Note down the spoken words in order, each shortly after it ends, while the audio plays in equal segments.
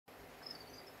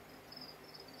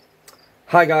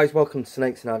Hi guys, welcome to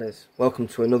Snakes and Adders. Welcome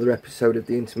to another episode of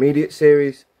the intermediate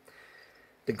series.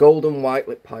 The golden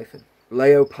white-lipped python,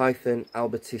 Leiopython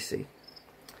albertisii.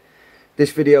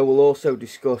 This video will also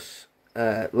discuss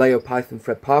Leiopython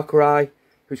fredparkeri,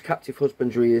 whose captive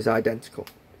husbandry is identical.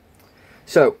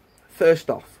 So, first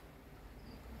off,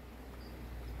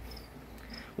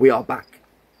 we are back.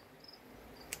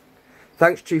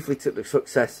 Thanks chiefly to the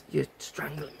success. You're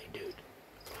strangling me, dude.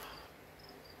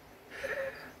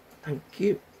 Thank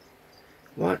you.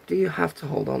 Why do you have to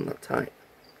hold on that tight?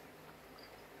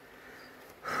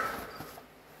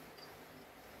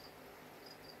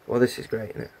 Well, this is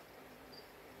great, isn't it?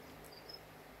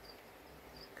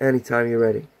 Anytime you're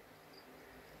ready.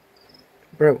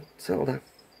 Bro, settle down.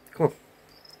 Come on.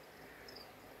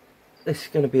 This is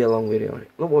going to be a long video.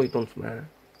 Look what you've done to my hair.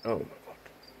 Oh my god.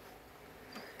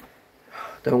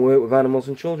 Don't work with animals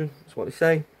and children. That's what they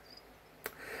say.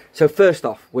 So first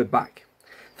off, we're back.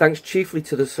 Thanks chiefly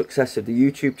to the success of the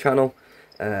YouTube channel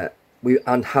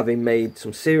and having made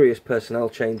some serious personnel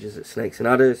changes at Snakes and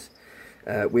Adders,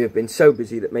 we have been so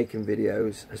busy that making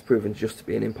videos has proven just to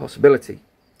be an impossibility.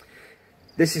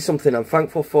 This is something I'm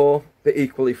thankful for, but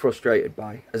equally frustrated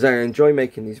by, as I enjoy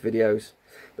making these videos,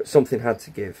 but something had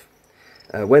to give.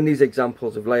 When these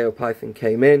examples of Leiopython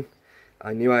came in,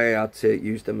 I knew I had to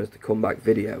use them as the comeback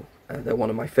video. They're one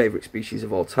of my favourite species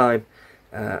of all time.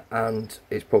 And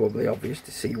it's probably obvious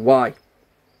to see why.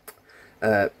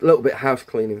 A little bit house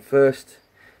cleaning first.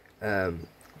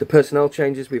 The personnel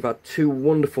changes, we've had two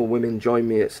wonderful women join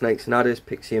me at Snakes and Adders,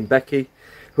 Pixie and Becky,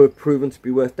 who have proven to be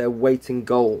worth their weight in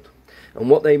gold. And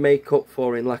what they make up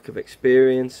for in lack of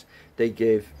experience, they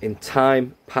give in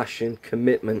time, passion,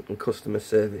 commitment and customer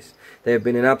service. They have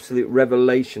been an absolute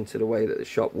revelation to the way that the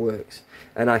shop works,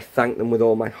 and I thank them with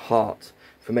all my heart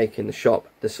for making the shop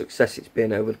the success it's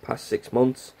been over the past 6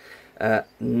 months.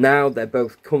 Now they're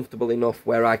both comfortable enough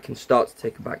where I can start to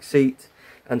take a back seat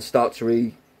and start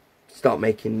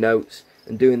making notes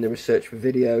and doing the research for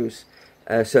videos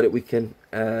so that we can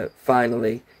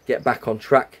finally get back on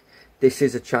track. This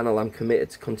is a channel I'm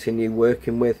committed to continue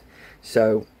working with,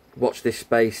 so watch this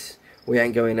space. We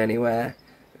ain't going anywhere,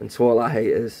 and to all our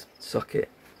haters, suck it.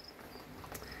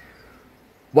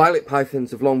 White-lipped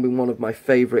pythons have long been one of my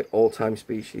favourite all-time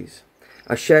species.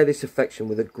 I share this affection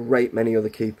with a great many other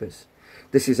keepers.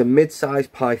 This is a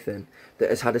mid-sized python that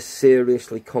has had a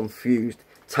seriously confused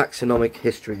taxonomic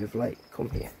history of late. Come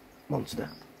here, monster.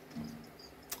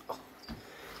 Oh,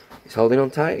 he's holding on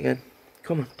tight again.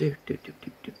 Come on, dude.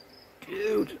 Thank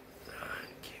you.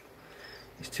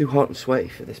 It's too hot and sweaty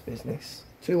for this business.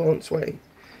 Too hot and sweaty.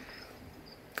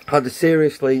 Had a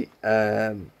seriously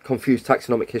confused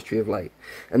taxonomic history of late,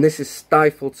 and this has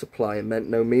stifled supply and meant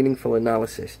no meaningful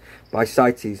analysis by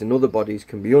CITES and other bodies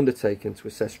can be undertaken to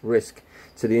assess risk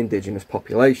to the indigenous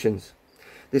populations.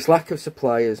 This lack of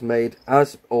supply has made,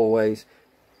 as always,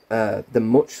 them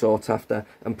much sought after,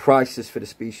 and prices for the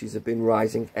species have been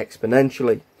rising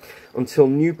exponentially. Until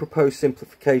new proposed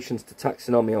simplifications to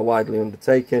taxonomy are widely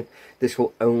undertaken, this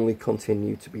will only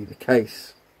continue to be the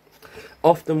case.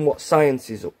 Often what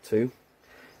science is up to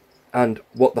and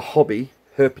what the hobby,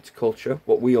 herpetoculture,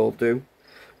 what we all do,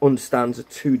 understands are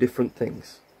two different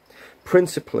things.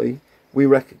 Principally, we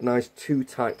recognise two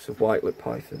types of white-lipped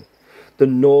python. The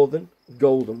northern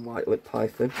golden white-lipped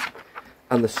python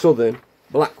and the southern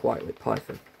black white-lipped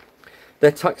python.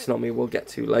 Their taxonomy we'll get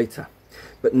to later,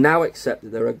 but now accept that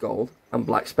there are gold and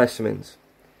black specimens.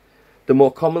 The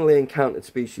more commonly encountered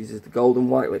species is the golden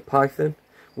white-lipped python,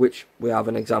 which we have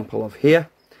an example of here,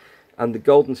 and the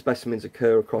golden specimens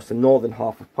occur across the northern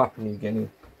half of Papua New Guinea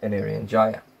and Irian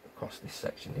Jaya, across this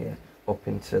section here, up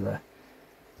into the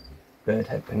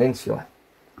Birdhead Peninsula.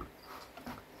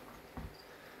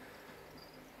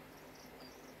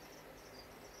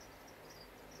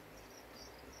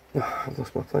 Oh, I've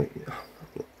lost my plate.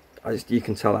 You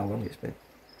can tell how long it's been.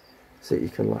 See, you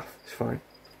can laugh, it's fine.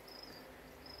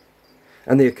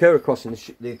 And they occur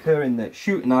in the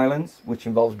Shooting Islands, which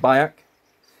involves Biak,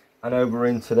 and over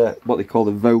into what they call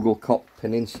the Vogelkop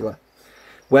Peninsula,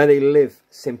 where they live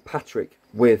sympatric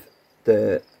with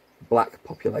the black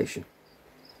population.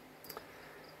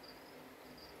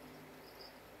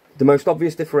 The most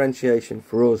obvious differentiation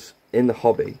for us in the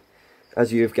hobby,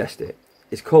 as you have guessed it,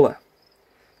 is colour.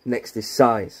 Next is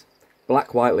size.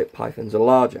 Black white-lipped pythons are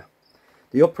larger.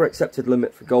 The upper accepted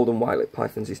limit for golden white-lipped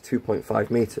pythons is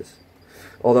 2.5 metres.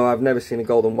 Although I've never seen a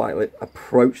golden white-lip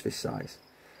approach this size,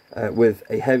 with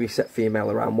a heavy-set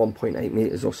female around 1.8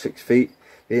 metres or 6 feet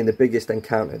being the biggest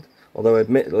encountered. Although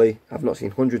admittedly, I've not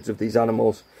seen hundreds of these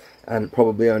animals, and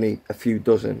probably only a few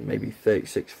dozen, maybe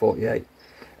 36, 48.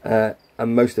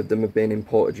 and most of them have been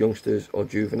imported youngsters or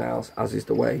juveniles, as is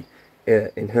the way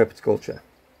in herpetoculture.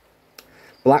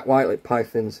 Black white-lipped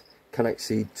pythons can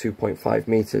exceed 2.5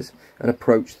 metres and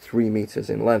approach 3 metres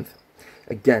in length.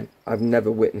 Again, I've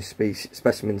never witnessed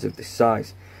specimens of this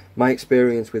size. My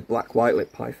experience with black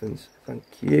white-lipped pythons, thank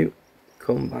you,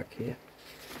 come back here.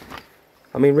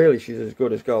 I mean, really, she's as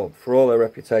good as gold. For all her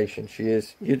reputation, she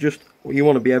is. You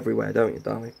want to be everywhere, don't you,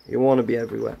 darling? You want to be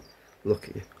everywhere. Look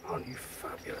at you. Aren't you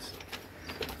fabulous?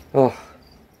 Oh,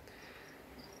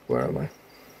 where am I?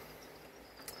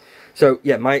 So,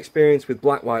 yeah, my experience with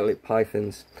black white-lipped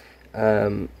pythons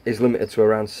is limited to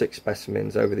around 6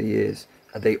 specimens over the years.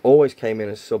 And they always came in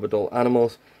as sub-adult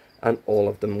animals, and all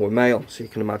of them were male. So you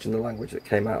can imagine the language that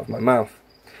came out of my mouth.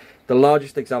 The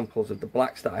largest examples of the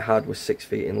blacks that I had were 6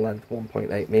 feet in length,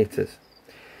 1.8 metres.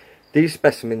 These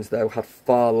specimens, though, had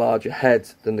far larger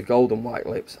heads than the golden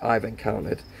white-lips I've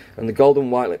encountered, and the golden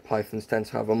white-lipped pythons tend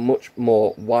to have a much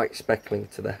more white speckling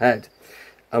to the head.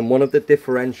 And one of the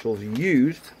differentials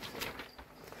used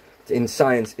in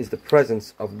science is the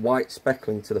presence of white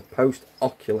speckling to the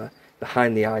post-ocular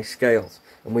behind the eye scales,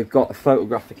 and we've got a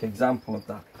photographic example of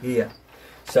that here.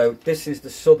 So this is the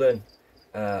southern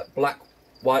black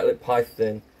white-lipped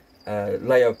python,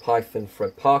 Leiopython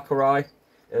fredparkeri,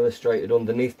 illustrated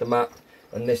underneath the map,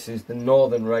 and this is the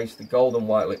northern race, the golden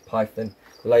white-lipped python,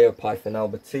 Leiopython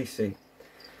albertisii.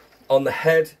 On the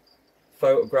head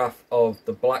photograph of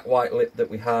the black white-lip that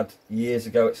we had years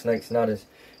ago at Snakes and Adders,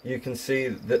 you can see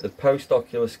that the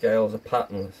post-ocular scales are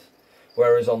patternless,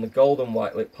 whereas on the golden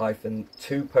white-lipped python,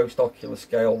 2 post-ocular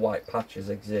scale white patches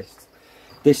exist.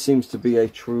 This seems to be a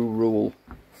true rule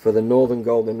for the northern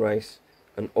golden race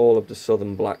and all of the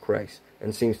southern black race,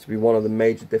 and seems to be one of the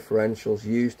major differentials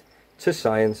used to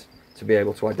science to be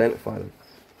able to identify them.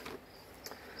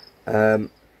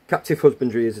 Captive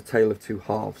husbandry is a tale of 2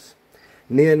 halves.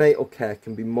 Neonatal care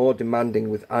can be more demanding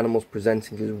with animals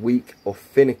presenting as weak or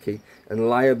finicky and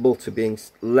liable to being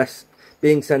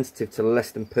sensitive to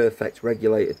less than perfect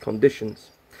regulated conditions.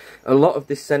 A lot of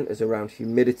this centres around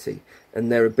humidity and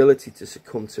their ability to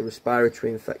succumb to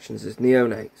respiratory infections as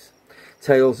neonates.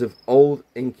 Tales of old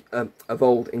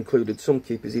included some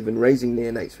keepers even raising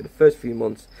neonates for the first few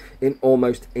months in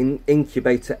almost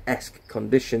incubator-esque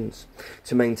conditions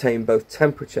to maintain both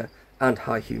temperature and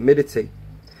high humidity.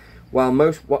 While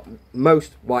most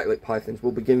white-lipped pythons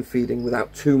will begin feeding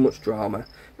without too much drama,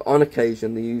 but on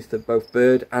occasion the use of both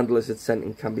bird and lizard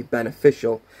scenting can be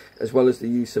beneficial, as well as the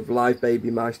use of live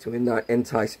baby mice to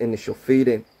entice initial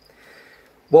feeding.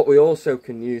 What we also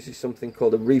can use is something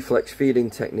called a reflex feeding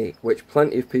technique, which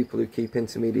plenty of people who keep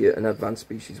intermediate and advanced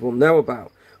species will know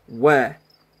about, where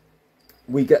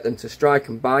we get them to strike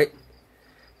and bite.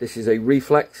 This is a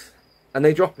reflex, and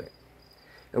they drop it.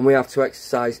 And we have to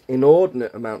exercise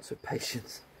inordinate amounts of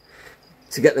patience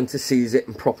to get them to seize it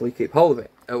and properly keep hold of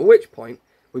it. At which point,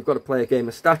 we've got to play a game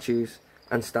of statues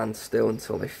and stand still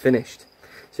until they've finished.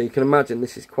 So you can imagine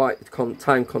this is quite a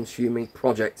time-consuming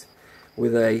project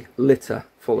with a litter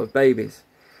full of babies.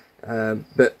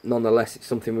 But nonetheless, it's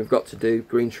something we've got to do.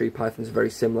 Green tree pythons are very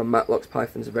similar, Matlock's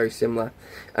pythons are very similar.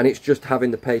 And it's just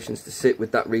having the patience to sit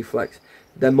with that reflex.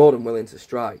 They're more than willing to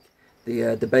strike.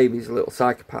 The babies are little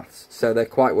psychopaths, so they're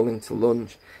quite willing to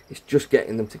lunge. It's just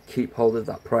getting them to keep hold of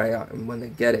that prey, and when they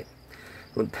get it,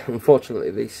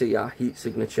 unfortunately they see our heat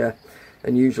signature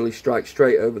and usually strike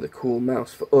straight over the cool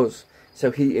mouse for us, so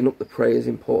heating up the prey is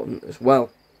important as well.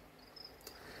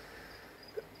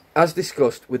 As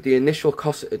discussed with the initial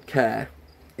cosseted care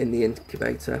in the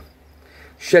incubator,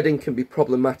 shedding can be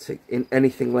problematic in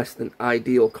anything less than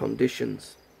ideal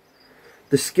conditions.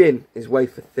 The skin is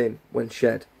wafer thin when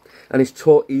shed, and is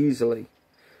taught easily,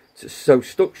 so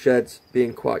stuck sheds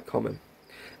being quite common.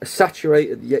 A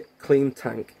saturated yet clean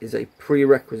tank is a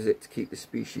prerequisite to keep the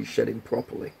species shedding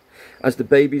properly. As the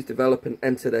babies develop and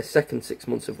enter their second 6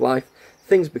 months of life,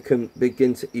 things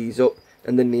begin to ease up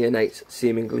and the neonates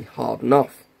seemingly harden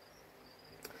off.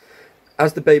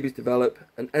 As the babies develop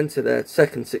and enter their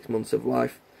second 6 months of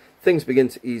life, things begin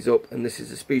to ease up, and this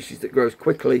is a species that grows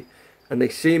quickly and they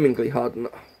seemingly harden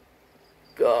off.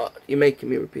 God, you're making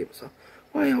me repeat myself.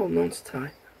 Why are you holding on so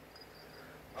tight?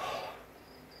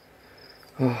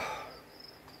 Oh.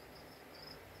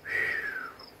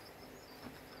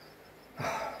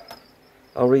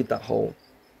 I'll read that whole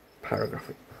paragraph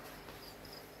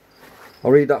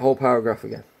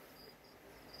again.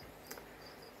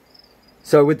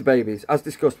 So with the babies, as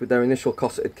discussed with their initial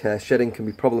cosseted care, shedding can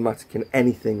be problematic in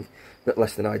anything but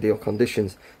less than ideal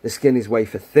conditions. The skin is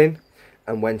wafer thin,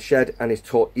 and when shed and is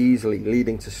taught easily,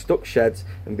 leading to stuck sheds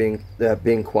and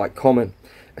being quite common.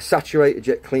 A saturated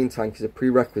yet clean tank is a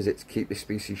prerequisite to keep the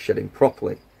species shedding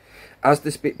properly. As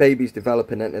the babies develop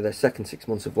and enter their second 6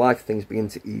 months of life, things begin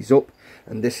to ease up,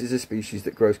 and this is a species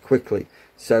that grows quickly,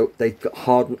 so they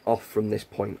harden off from this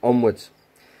point onwards.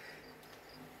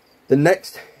 The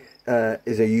next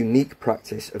is a unique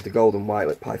practice of the golden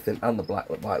white-lipped python and the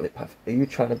black-lipped white-lipped python. Are you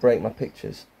trying to break my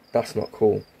pictures? That's not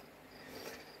cool.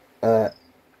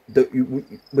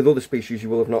 With other species you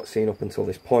will have not seen up until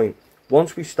this point.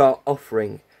 Once we start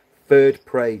offering furred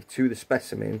prey to the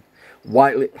specimen,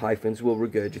 white-lipped pythons will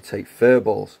regurgitate fur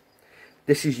balls.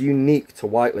 This is unique to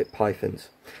white-lipped pythons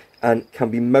and can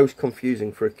be most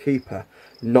confusing for a keeper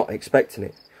not expecting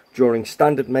it. During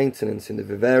standard maintenance in the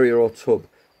vivaria or tub,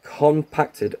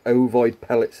 compacted ovoid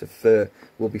pellets of fur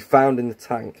will be found in the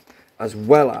tank, as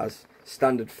well as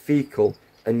standard fecal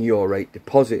and urate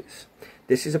deposits.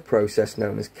 This is a process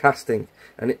known as casting,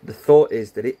 and the thought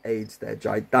is that it aids their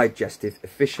digestive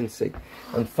efficiency.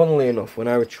 And funnily enough, when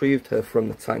I retrieved her from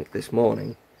the tank this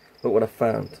morning, look what I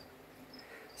found.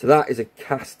 So that is a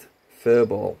cast fur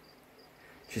ball.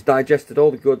 She's digested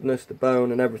all the goodness, the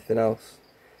bone and everything else,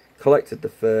 collected the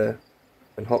fur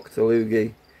and hocked a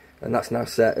loogie, and that's now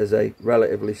set as a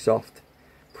relatively soft,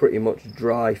 pretty much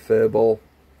dry fur ball.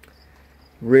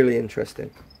 Really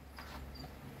interesting.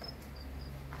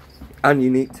 And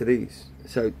unique to these,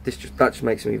 so that just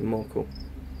makes them even more cool.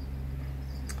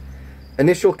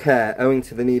 Initial care, owing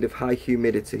to the need of high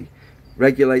humidity,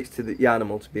 regulates to the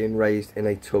animal to being raised in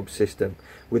a tub system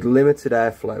with limited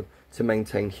airflow to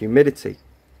maintain humidity.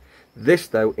 This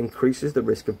though increases the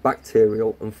risk of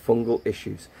bacterial and fungal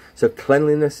issues, so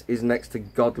cleanliness is next to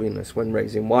godliness when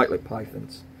raising white-lipped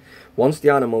pythons. Once the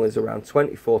animal is around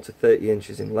 24 to 30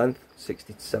 inches in length,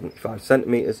 60 to 75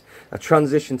 centimetres, a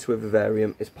transition to a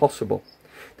vivarium is possible.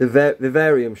 The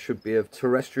vivarium should be of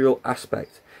terrestrial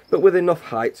aspect, but with enough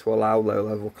height to allow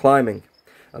low-level climbing.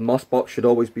 A moss box should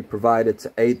always be provided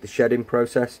to aid the shedding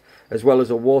process, as well as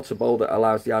a water bowl that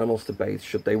allows the animals to bathe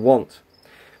should they want.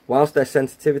 Whilst their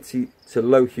sensitivity to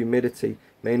low humidity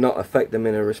may not affect them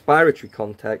in a respiratory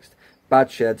context,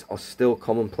 bad sheds are still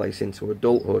commonplace into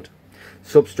adulthood.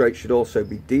 Substrate should also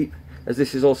be deep, as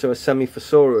this is also a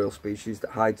semi-fossorial species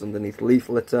that hides underneath leaf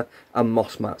litter and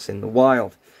moss mats in the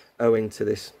wild. Owing to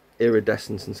this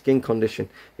iridescence and skin condition,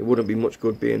 it wouldn't be much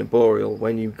good being a boreal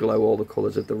when you glow all the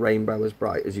colours of the rainbow as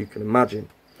bright as you can imagine.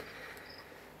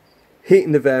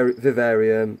 Heating the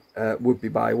vivarium would be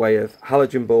by way of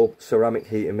halogen bulb, ceramic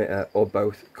heat emitter, or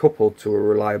both, coupled to a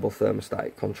reliable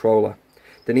thermostatic controller.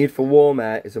 The need for warm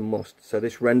air is a must, so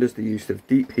this renders the use of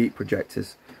deep heat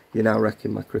projectors. You're now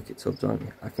wrecking my cricket tubs, aren't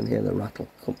you? I can hear the rattle.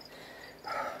 Come,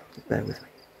 bear with me.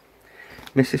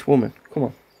 Mrs. Woman, come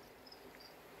on.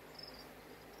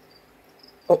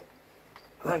 Oh,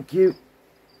 thank you.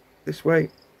 This way.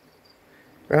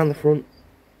 Round the front.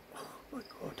 Oh my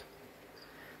God.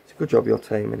 It's a good job you're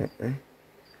taming it, eh?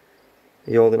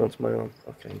 Are you holding onto my arm?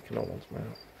 Okay, you can hold onto my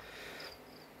arm.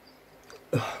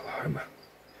 Oh, where am I?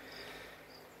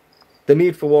 The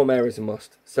need for warm air is a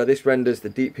must, so this renders the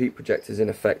deep heat projectors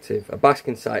ineffective. A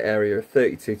basking site area of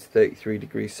 32 to 33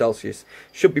 degrees Celsius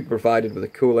should be provided with a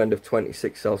cool end of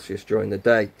 26 Celsius during the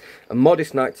day. A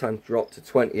modest nighttime drop to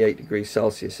 28 degrees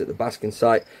Celsius at the basking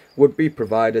site would be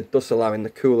provided, thus allowing the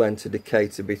cool end to decay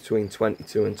to between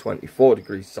 22 and 24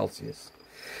 degrees Celsius.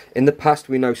 In the past,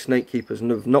 we know snake keepers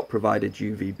have not provided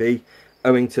UVB,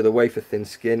 owing to the wafer-thin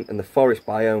skin and the forest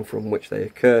biome from which they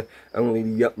occur. Only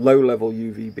low-level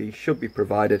UVB should be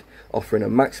provided, offering a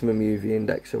maximum UV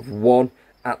index of 1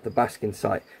 at the basking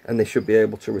site, and they should be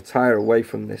able to retire away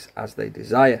from this as they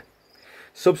desire.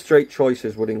 Substrate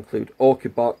choices would include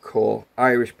orchid bark core,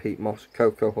 Irish peat moss,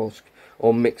 cocoa husk,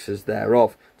 or mixes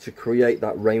thereof to create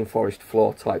that rainforest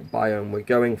floor type biome we're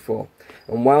going for.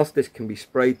 And whilst this can be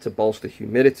sprayed to bolster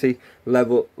humidity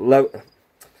levels,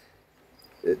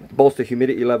 a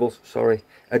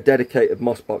dedicated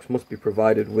moss box must be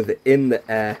provided within the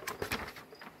air,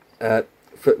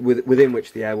 within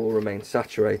which the air will remain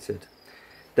saturated.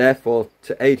 Therefore,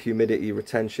 to aid humidity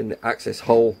retention, the access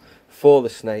hole for the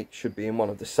snake should be in one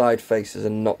of the side faces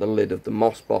and not the lid of the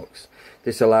moss box.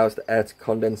 This allows the air to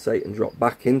condensate and drop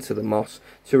back into the moss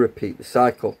to repeat the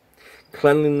cycle.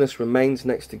 Cleanliness remains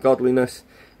next to godliness,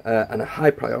 and a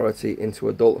high priority into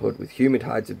adulthood with humid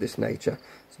hides of this nature,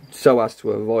 so as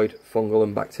to avoid fungal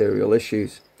and bacterial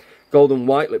issues. Golden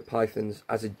white-lipped pythons,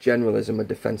 as a generalism, are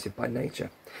defensive by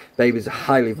nature. Babies are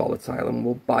highly volatile and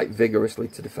will bite vigorously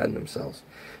to defend themselves.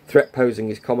 Threat posing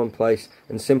is commonplace,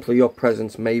 and simply your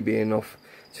presence may be enough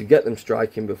to get them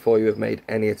striking before you have made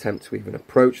any attempt to even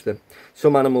approach them.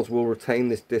 Some animals will retain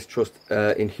this distrust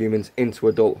in humans into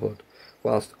adulthood,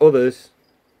 whilst others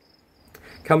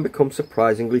can become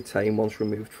surprisingly tame once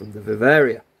removed from the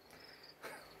vivaria.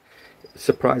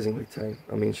 surprisingly tame.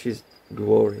 I mean, she's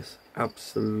glorious,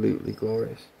 absolutely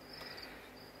glorious.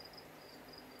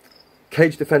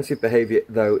 Cage defensive behaviour,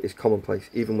 though, is commonplace,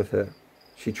 even with her.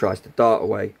 She tries to dart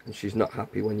away, and she's not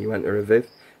happy when you enter a viv,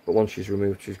 but once she's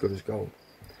removed, she's good as gold.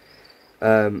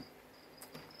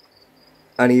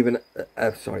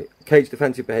 Cage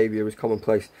defensive behaviour is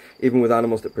commonplace, even with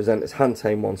animals that present as hand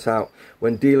tame once out.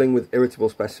 When dealing with irritable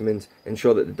specimens,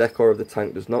 ensure that the decor of the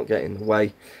tank does not get in the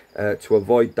way to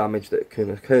avoid damage that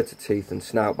can occur to teeth and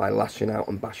snout by lashing out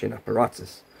and bashing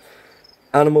apparatus.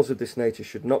 Animals of this nature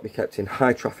should not be kept in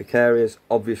high traffic areas,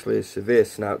 obviously as severe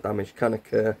snout damage can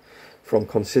occur from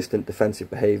consistent defensive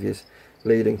behaviours,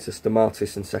 leading to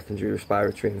stomatis and secondary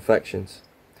respiratory infections.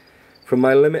 From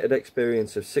my limited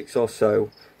experience of 6 or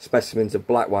so specimens of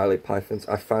black white-lipped pythons,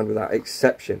 I found without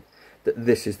exception that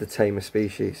this is the tamer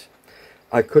species.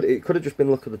 It could have just been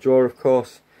luck of the draw, of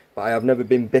course, but I have never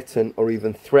been bitten or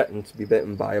even threatened to be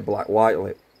bitten by a black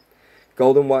white-lip.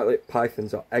 Golden white-lipped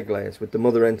pythons are egg layers, with the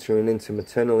mother entering into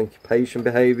maternal incubation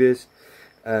behaviours.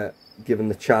 Given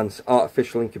the chance,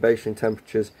 artificial incubation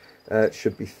temperatures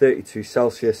should be 32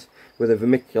 Celsius, with a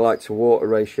vermiculite to water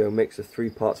ratio mix of 3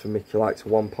 parts vermiculite to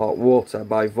 1 part water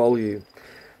by volume.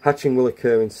 Hatching will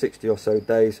occur in 60 or so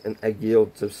days, and egg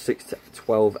yields of 6 to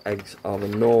 12 eggs are the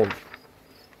norm.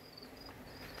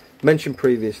 Mentioned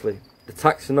previously, the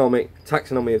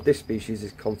taxonomy of this species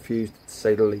is confused, to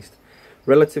say the least.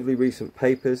 Relatively recent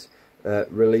papers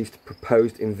released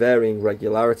proposed in varying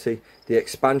regularity the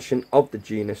expansion of the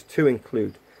genus to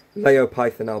include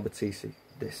Leiopython albertisii,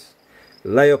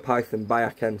 Leiopython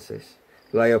biacensis,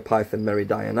 Leiopython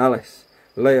meridionalis,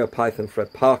 Leiopython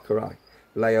fredparkeri,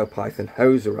 Leiopython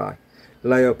hoseri,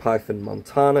 Leiopython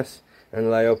montanus, and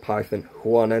Leiopython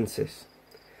huonensis.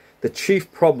 The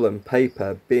chief problem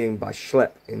paper being by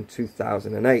Schlepp in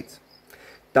 2008.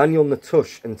 Daniel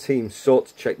Natusch and team sought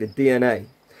to check the DNA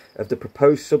of the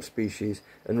proposed subspecies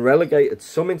and relegated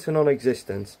some into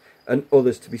non-existence and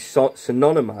others to be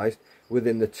synonymized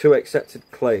within the 2 accepted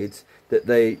clades that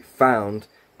they found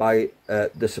by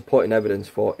the supporting evidence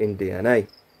for in DNA.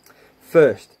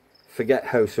 First, forget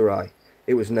Hoseri.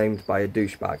 It was named by a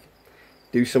douchebag.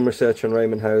 Do some research on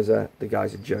Raymond Hoser. The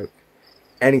guy's a joke.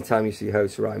 Anytime you see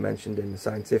Hoseri mentioned in the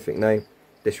scientific name,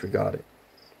 disregard it.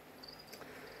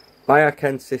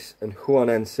 Biacensis and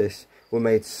huonensis were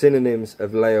made synonyms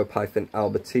of Leiopython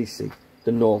albertisii,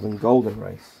 the northern golden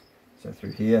race. So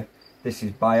through here, this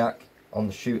is Biak on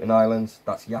the Shooting Islands,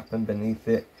 that's Yapen beneath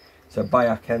it. So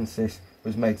Biacensis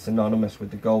was made synonymous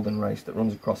with the golden race that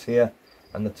runs across here,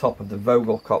 and the top of the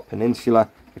Vogelkop Peninsula,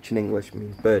 which in English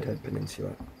means Birdhead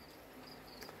Peninsula.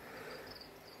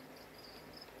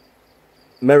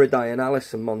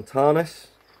 Meridionalis and Montanus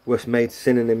were made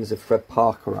synonyms of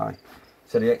fredparkeri.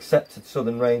 So the accepted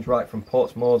southern range right from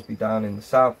Ports Moresby down in the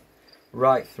south,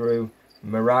 right through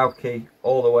Merauke,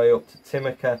 all the way up to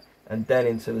Timaka, and then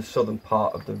into the southern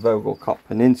part of the Vogelkop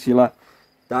Peninsula.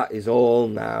 That is all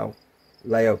now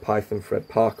Leiopython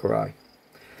fredparkeri.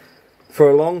 For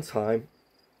a long time,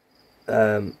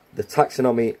 the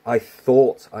taxonomy I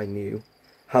thought I knew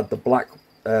had the black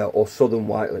or southern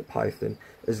white-lipped python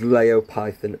as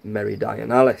Leiopython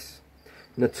meridionalis.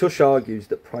 Natusch argues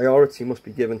that priority must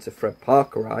be given to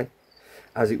fredparkeri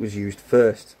as it was used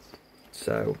first,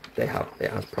 so it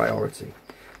has priority.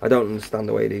 I don't understand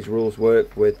the way these rules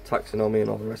work with taxonomy and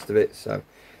all the rest of it,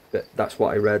 but that's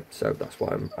what I read, so that's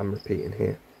what I'm repeating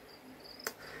here.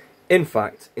 In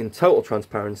fact, in total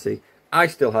transparency, I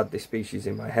still had this species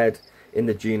in my head in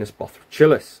the genus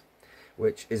Bothrochilus,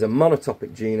 which is a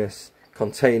monotopic genus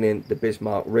containing the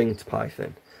Bismarck ringed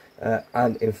python.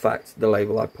 And in fact, the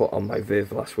label I put on my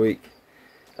viv last week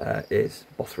is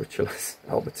Bothrochilus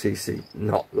albertisii,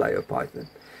 not Leiopython.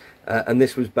 And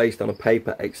this was based on a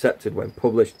paper accepted when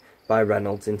published by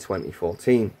Reynolds in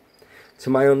 2014. To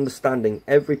my understanding,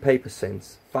 every paper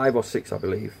since, 5 or 6 I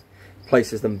believe,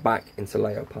 places them back into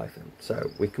Leiopython.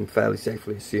 So we can fairly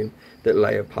safely assume that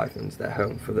Leiopython's their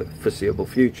home for the foreseeable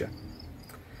future.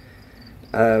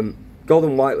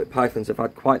 Golden white-lipped pythons have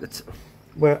had quite the...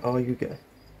 Where are you going?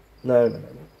 No.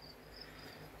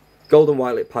 Golden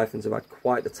white-lipped pythons have had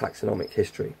quite the taxonomic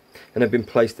history and have been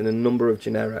placed in a number of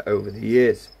genera over the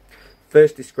years.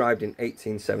 First described in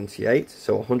 1878,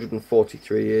 so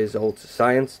 143 years old to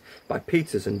science, by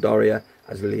Peters and Doria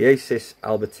as Leiopython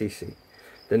albertisii.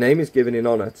 The name is given in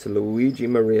honour to Luigi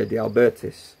Maria di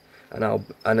Albertis,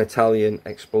 an Italian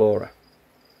explorer.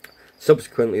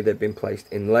 Subsequently, they've been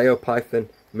placed in Leiopython,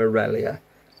 Morelia,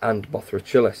 and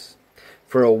Bothrochilus.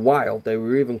 For a while, they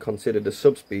were even considered a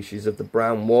subspecies of the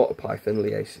brown water python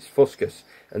Leiopython fuscus,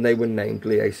 and they were named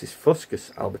Leiopython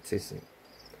fuscus albertisii.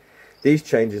 These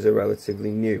changes are relatively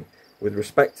new, with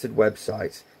respected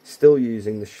websites still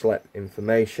using the SHLEP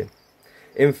information.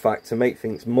 In fact, to make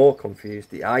things more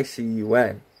confused, the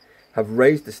ICUN have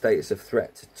raised the status of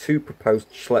threat to 2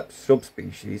 proposed SHLEP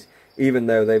subspecies, even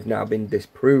though they've now been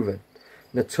disproven.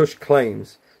 Natusch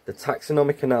claims the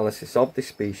taxonomic analysis of this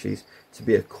species to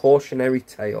be a cautionary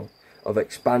tale of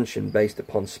expansion based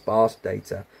upon sparse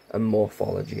data and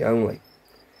morphology only.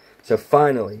 So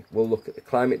finally, we'll look at the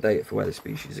climate data for where the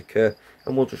species occur,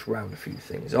 and we'll just round a few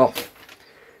things off.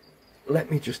 Let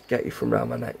me just get you from round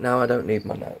my neck. Now I don't need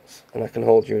my notes, and I can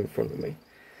hold you in front of me.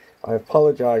 I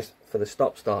apologise for the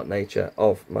stop-start nature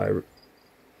of my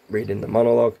reading the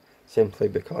monologue, simply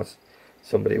because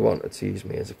somebody wanted to use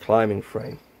me as a climbing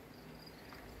frame.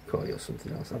 Call you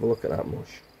something else. Have a look at that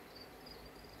mush.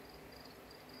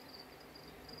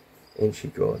 Isn't she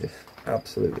gorgeous?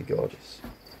 Absolutely gorgeous.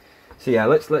 So yeah,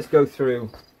 let's go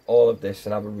through all of this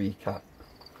and have a recap.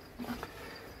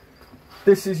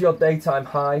 This is your daytime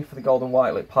high for the golden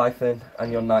white-lipped python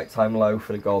and your nighttime low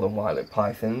for the golden white-lipped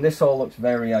python. This all looks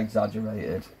very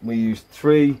exaggerated. We used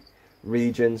 3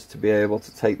 regions to be able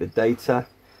to take the data.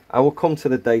 I will come to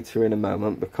the data in a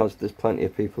moment because there's plenty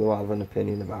of people who have an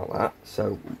opinion about that,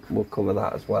 so we'll cover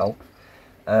that as well.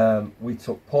 We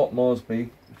took Port Moresby,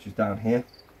 which is down here.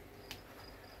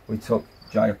 We took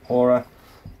Jayapura,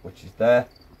 which is there,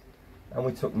 and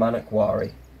we took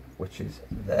Manokwari, which is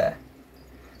there.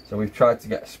 So we've tried to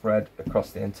get a spread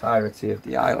across the entirety of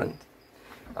the island.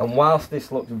 And whilst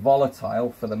this looks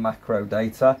volatile for the macro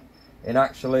data, in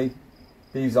actually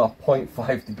these are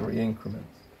 0.5 degree increments.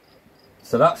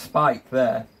 So that spike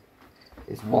there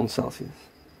is 1 Celsius.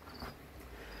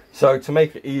 So to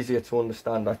make it easier to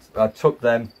understand, I took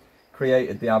them,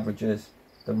 created the averages.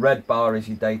 The red bar is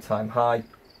your daytime high,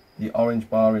 the orange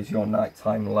bar is your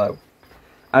nighttime low.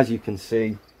 As you can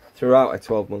see, throughout a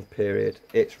 12-month period,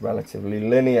 it's relatively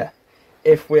linear.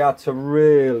 If we had to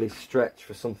really stretch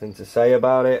for something to say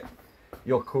about it,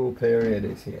 your cool period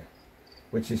is here,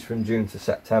 which is from June to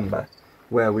September,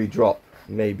 where we drop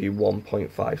maybe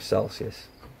 1.5 Celsius.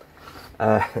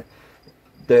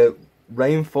 The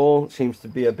rainfall seems to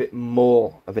be a bit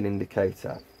more of an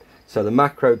indicator. So the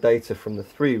macro data from the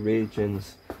 3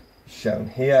 regions shown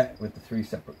here with the 3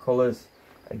 separate colours.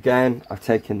 Again, I've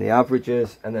taken the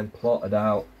averages and then plotted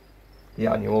out the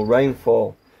annual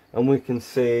rainfall, and we can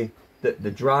see that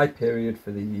the dry period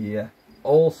for the year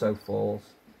also falls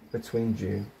between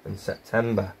June and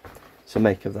September. So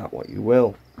make of that what you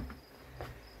will.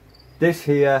 This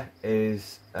here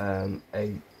is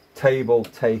a table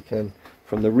taken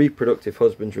from the Reproductive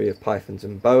Husbandry of Pythons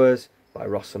and Boas by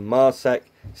Ross and Marsek,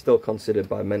 still considered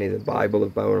by many the Bible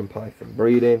of boa and python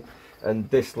breeding. And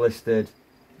this listed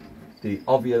the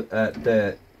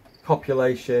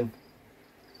copulation,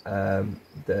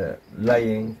 the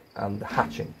laying and the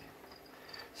hatching.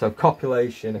 So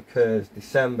copulation occurs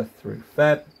December through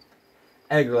Feb,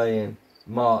 egg laying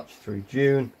March through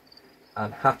June,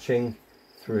 and hatching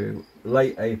through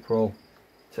late April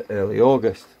to early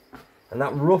August. And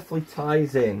that roughly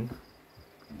ties in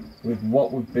with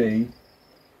what would be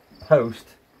post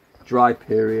dry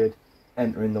period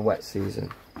entering the wet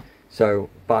season. So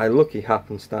by lucky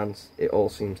happenstance, it all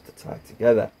seems to tie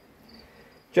together.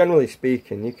 Generally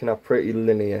speaking, you can have pretty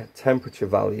linear temperature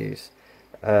values.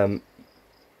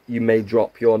 You may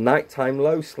drop your nighttime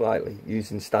low slightly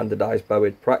using standardized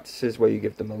boid practices where you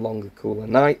give them a longer, cooler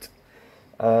night.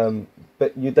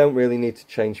 But you don't really need to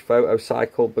change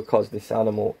photocycle because this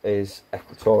animal is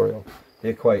equatorial. The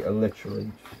equator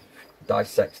literally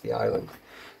dissects the island.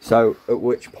 So at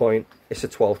which point it's a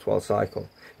 12-12 cycle.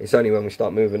 It's only when we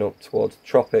start moving up towards the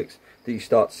tropics that you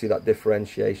start to see that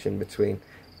differentiation between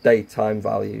daytime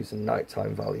values and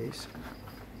nighttime values.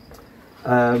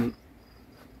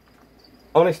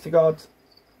 Honest to God,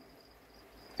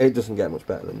 it doesn't get much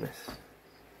better than this.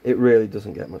 It really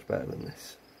doesn't get much better than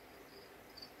this.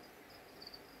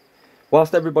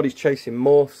 Whilst everybody's chasing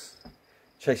morphs,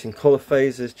 chasing colour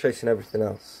phases, chasing everything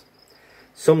else,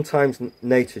 sometimes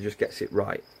nature just gets it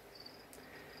right.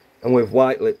 And with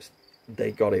white lips,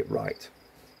 they got it right.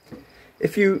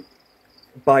 If you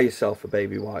buy yourself a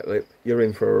baby white lip, you're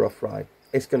in for a rough ride.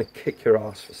 It's going to kick your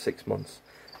ass for 6 months,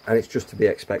 and it's just to be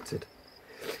expected.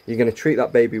 You're going to treat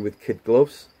that baby with kid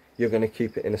gloves. You're going to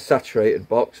keep it in a saturated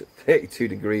box at 32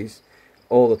 degrees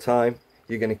all the time.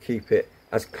 You're going to keep it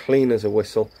as clean as a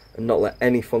whistle and not let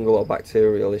any fungal or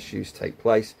bacterial issues take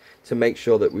place to make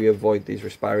sure that we avoid these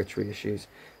respiratory issues.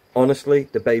 Honestly,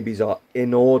 the babies are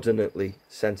inordinately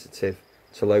sensitive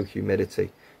to low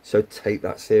humidity, so take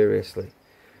that seriously.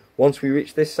 Once we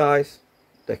reach this size,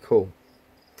 they're cool.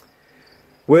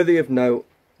 Worthy of note,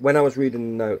 when I was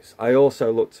reading the notes, I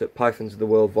also looked at Pythons of the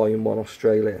World Volume 1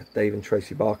 Australia, Dave and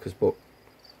Tracy Barker's book.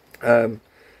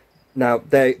 Now,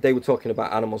 they were talking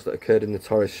about animals that occurred in the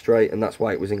Torres Strait, and that's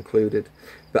why it was included.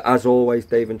 But as always,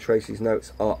 Dave and Tracy's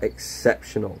notes are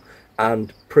exceptional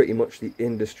and pretty much the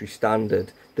industry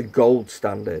standard, the gold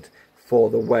standard for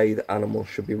the way that animals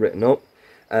should be written up.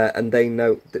 And they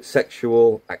note that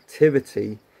sexual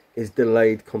activity is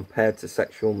delayed compared to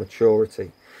sexual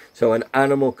maturity. So an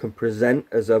animal can present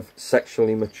as of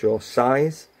sexually mature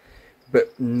size,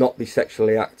 but not be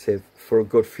sexually active for a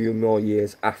good few more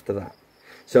years after that.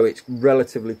 So it's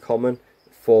relatively common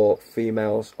for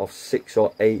females of 6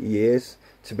 or 8 years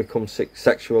to become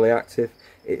sexually active.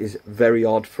 It is very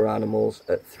odd for animals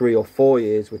at 3 or 4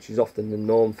 years, which is often the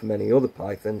norm for many other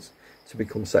pythons, to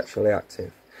become sexually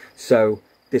active. So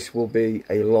this will be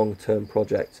a long-term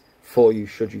project for you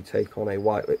should you take on a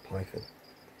white-lipped python.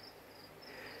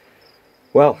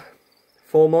 Well,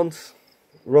 4 months,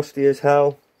 rusty as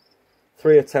hell,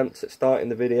 3 attempts at starting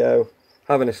the video,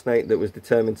 having a snake that was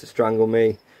determined to strangle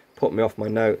me, put me off my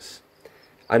notes.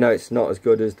 I know it's not as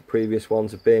good as the previous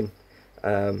ones have been.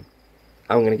 I'm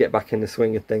going to get back in the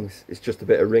swing of things. It's just a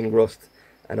bit of ring rust,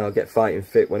 and I'll get fighting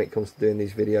fit when it comes to doing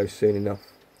these videos soon enough.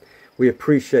 We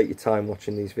appreciate your time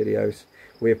watching these videos.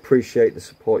 We appreciate the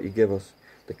support you give us,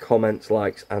 the comments,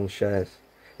 likes and shares.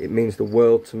 It means the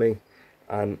world to me,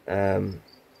 and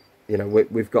you know,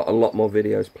 we've got a lot more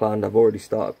videos planned. I've already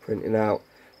started printing out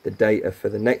the data for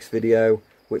the next video,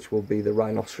 which will be the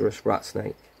rhinoceros rat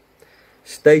snake.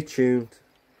 Stay tuned.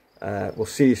 We'll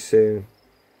see you soon.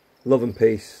 Love and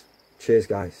peace. Cheers,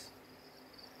 guys.